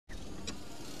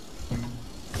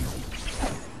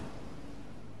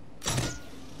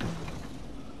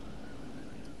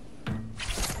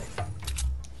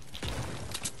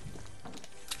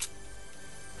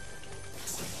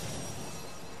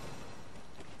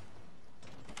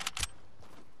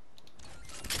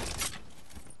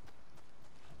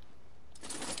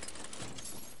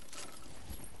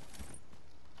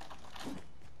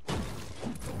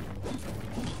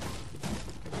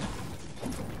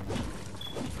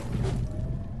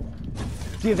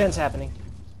The event's happening.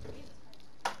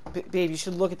 Babe, you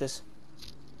should look at this.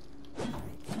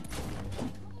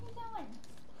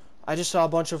 I just saw a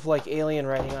bunch of, like, alien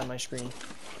writing on my screen.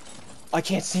 I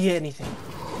can't see anything.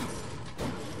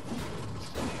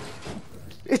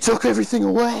 It took everything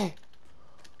away.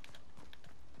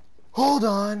 Hold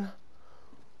on.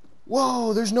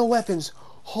 Whoa, there's no weapons.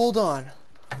 Hold on.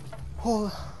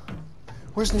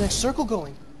 Where's the next circle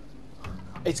going?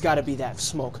 It's gotta be that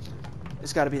smoke.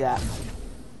 It's gotta be that.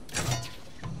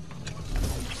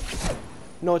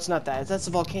 No, it's not that. That's a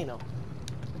volcano.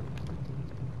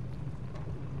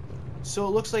 So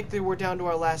it looks like we're down to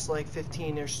our last, like,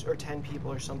 15 or 10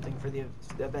 people or something for the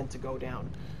event to go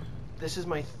down. This is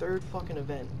my third fucking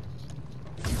event.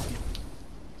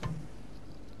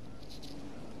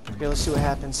 Okay, let's see what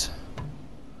happens.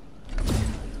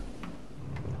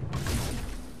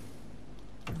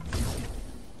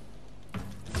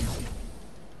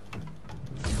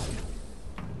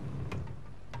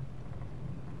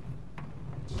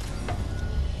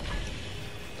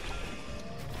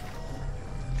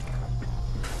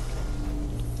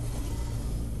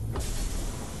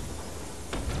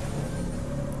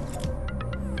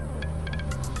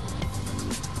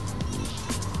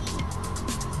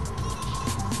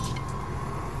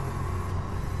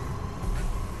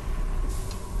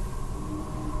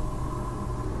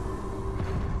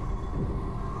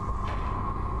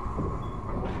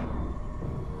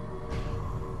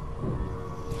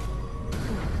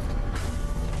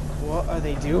 What are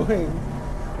they doing?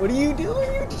 What are you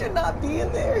doing? You should not be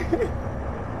in there.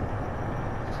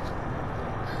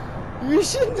 You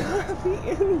should not be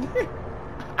in there.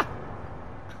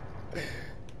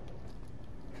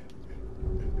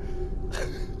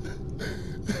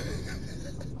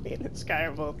 Me and this guy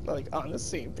are both, like, on the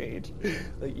same page.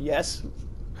 Like, yes.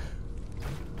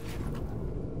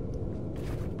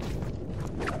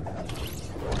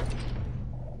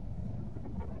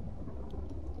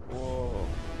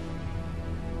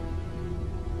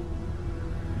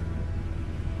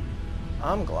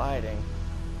 I'm gliding.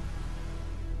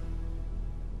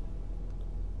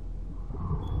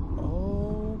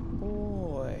 Oh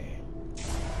boy.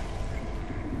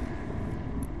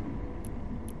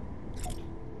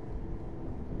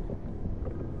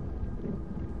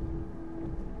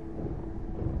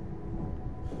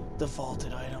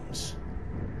 Defaulted items.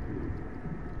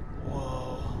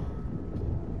 Whoa.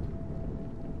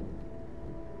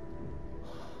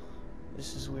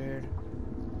 This is weird.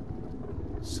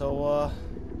 So,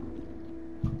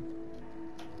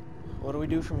 what do we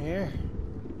do from here?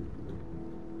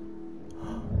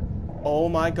 Oh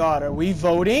my god, are we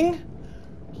voting?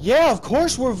 Yeah, of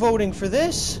course we're voting for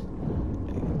this!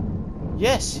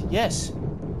 Yes, yes.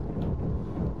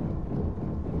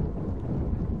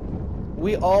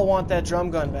 We all want that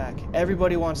drum gun back.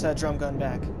 Everybody wants that drum gun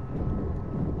back.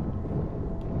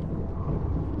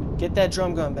 Get that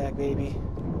drum gun back, baby.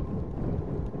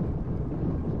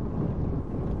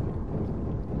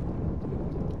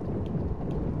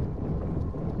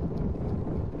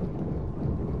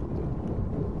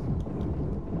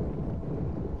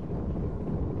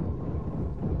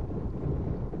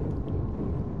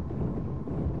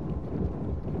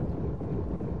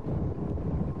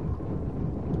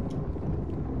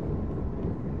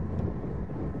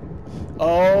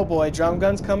 Oh boy, drum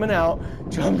gun's coming out.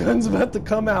 Drum gun's about to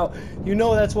come out. You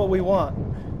know that's what we want.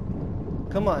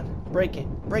 Come on, break it,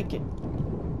 break it.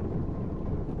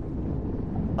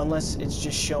 Unless it's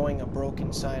just showing a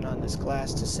broken sign on this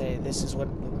glass to say this is what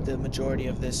the majority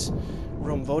of this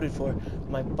room voted for.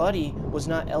 My buddy was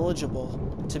not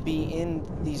eligible to be in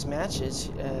these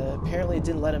matches. Apparently it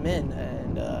didn't let him in,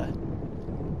 and I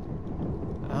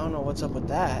don't know what's up with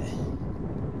that.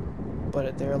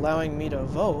 But they're allowing me to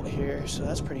vote here, so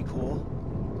that's pretty cool.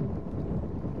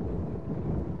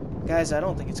 Guys, I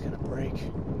don't think it's gonna break.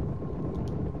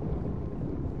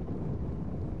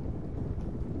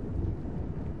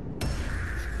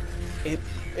 It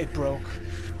broke.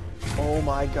 Oh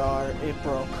my god, it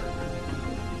broke.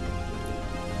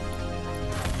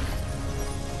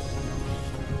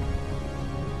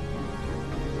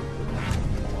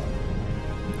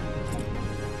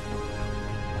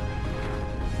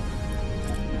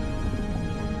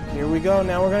 Here we go,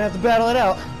 now we're gonna have to battle it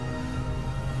out.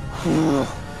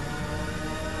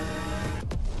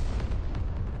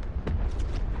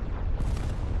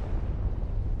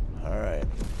 Alright.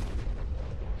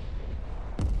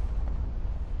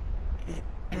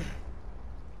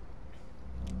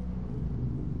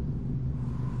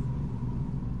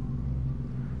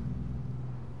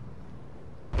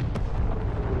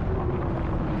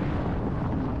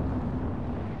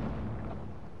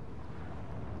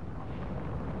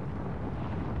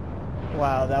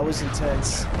 Wow, that was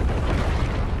intense.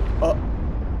 Oh,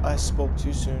 I spoke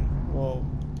too soon. Whoa.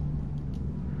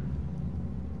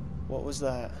 What was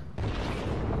that? The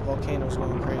volcano's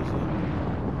going crazy.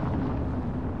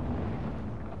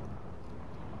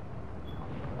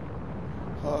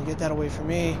 Oh, get that away from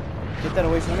me. Get that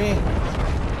away from me.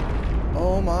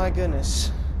 Oh my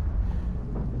goodness.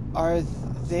 Are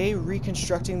they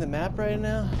reconstructing the map right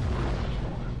now?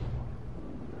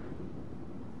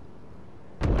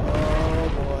 Oh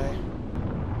boy.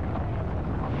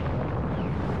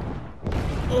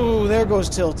 Oh, there goes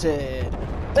Tilted.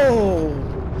 Oh.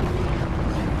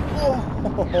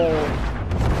 Oh.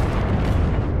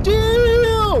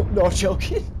 Damn. No,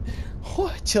 joking.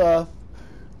 What the?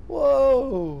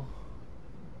 Whoa.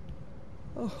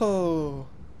 Oh.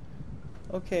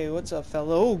 Okay, what's up,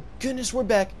 fella? Oh, goodness, we're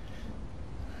back.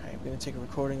 Alright, I'm gonna take a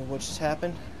recording of what just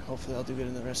happened. Hopefully I'll do good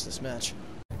in the rest of this match.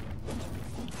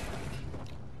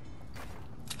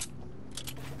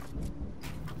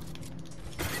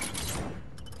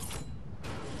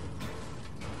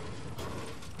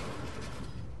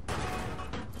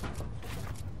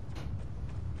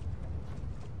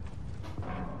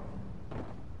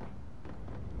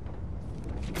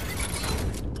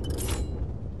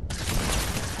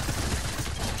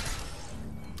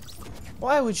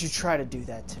 Why would you try to do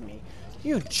that to me?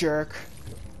 You jerk.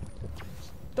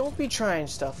 Don't be trying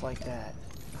stuff like that.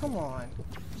 Come on.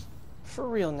 For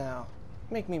real now.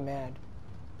 Make me mad.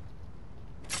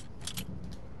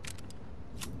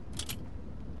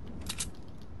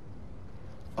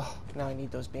 Oh, now I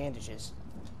need those bandages.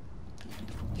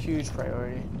 Huge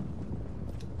priority.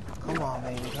 Come on,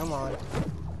 baby. Come on.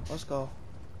 Let's go.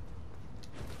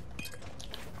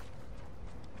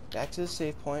 Back to the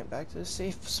safe point, back to the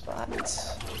safe spot.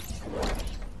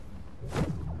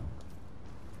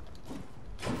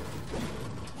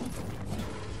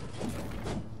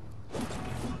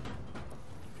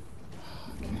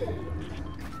 Okay.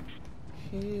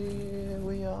 Here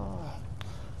we are,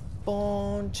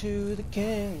 born to the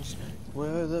kings.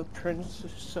 We're the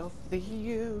princess of the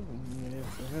universe.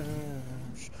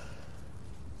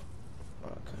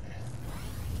 Okay.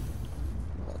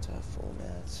 I'm about to have full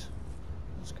mats.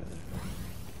 That's good.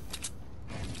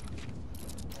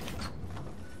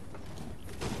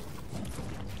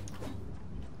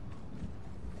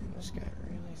 And this guy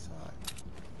really thought.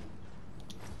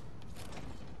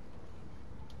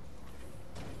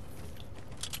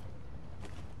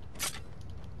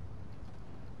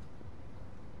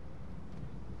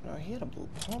 No, he had a blue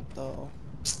pump though.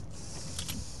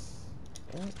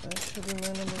 Well, that should be my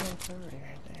number 1 priority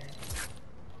right there.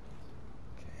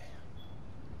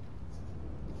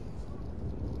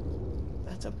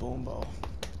 That's a boom bow.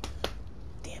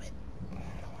 Damn it. I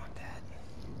don't want that.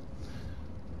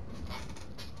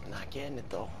 Not getting it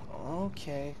though.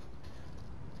 Okay.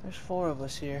 There's 4 of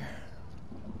us here.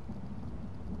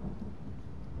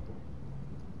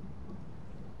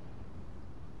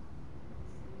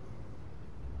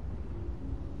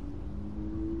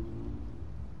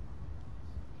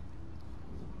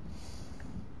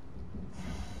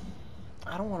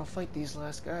 I don't want to fight these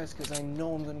last guys because I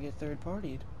know I'm going to get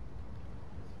third-partied.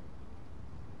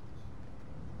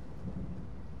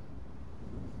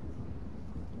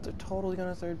 They're totally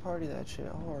gonna third-party that shit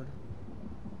hard.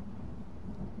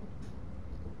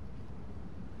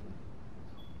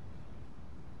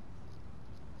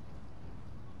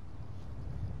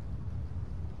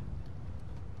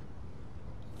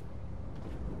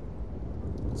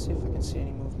 Let's see if I can see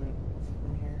any movement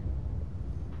from here.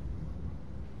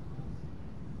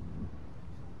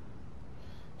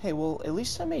 Hey, well, at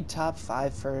least I made top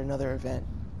 5 for another event.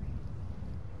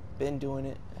 Been doing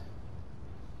it.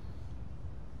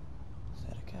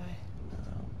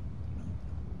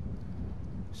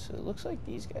 So it looks like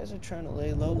these guys are trying to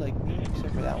lay low like me,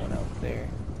 except for that one out there.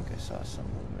 I think I saw some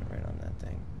movement right on that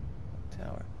thing.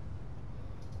 Tower.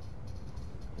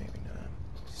 Maybe not.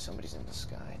 Somebody's in the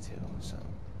sky too, so.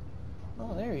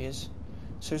 Oh, there he is.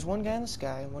 So there's one guy in the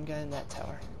sky and one guy in that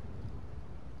tower.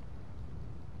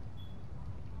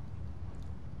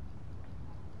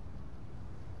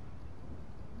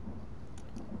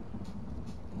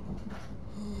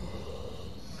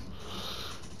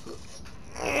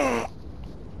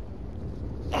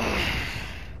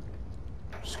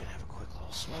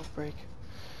 Break.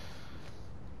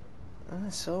 I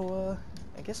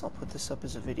guess I'll put this up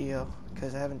as a video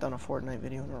because I haven't done a Fortnite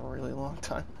video in a really long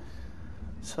time.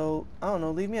 So, I don't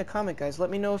know, leave me a comment, guys. Let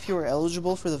me know if you were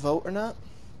eligible for the vote or not.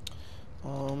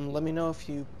 Let me know if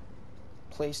you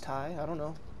placed high. I don't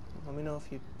know. Let me know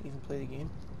if you even play the game.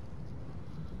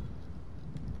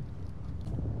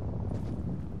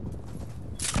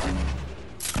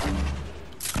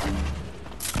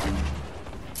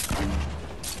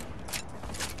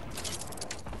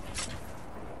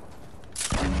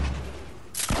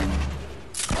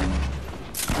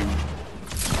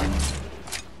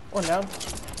 One down.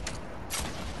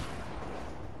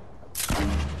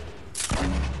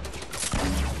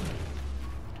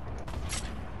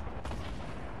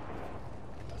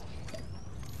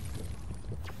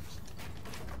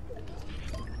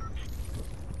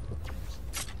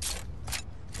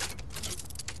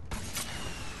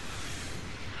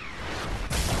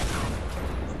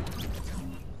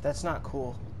 That's not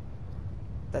cool.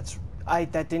 That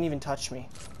didn't even touch me.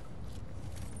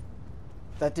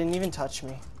 That didn't even touch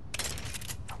me.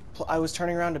 I was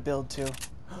turning around to build too.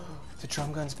 The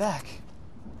drum gun's back.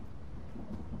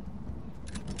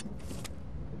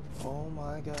 Oh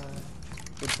my god.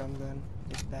 The drum gun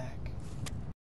is back.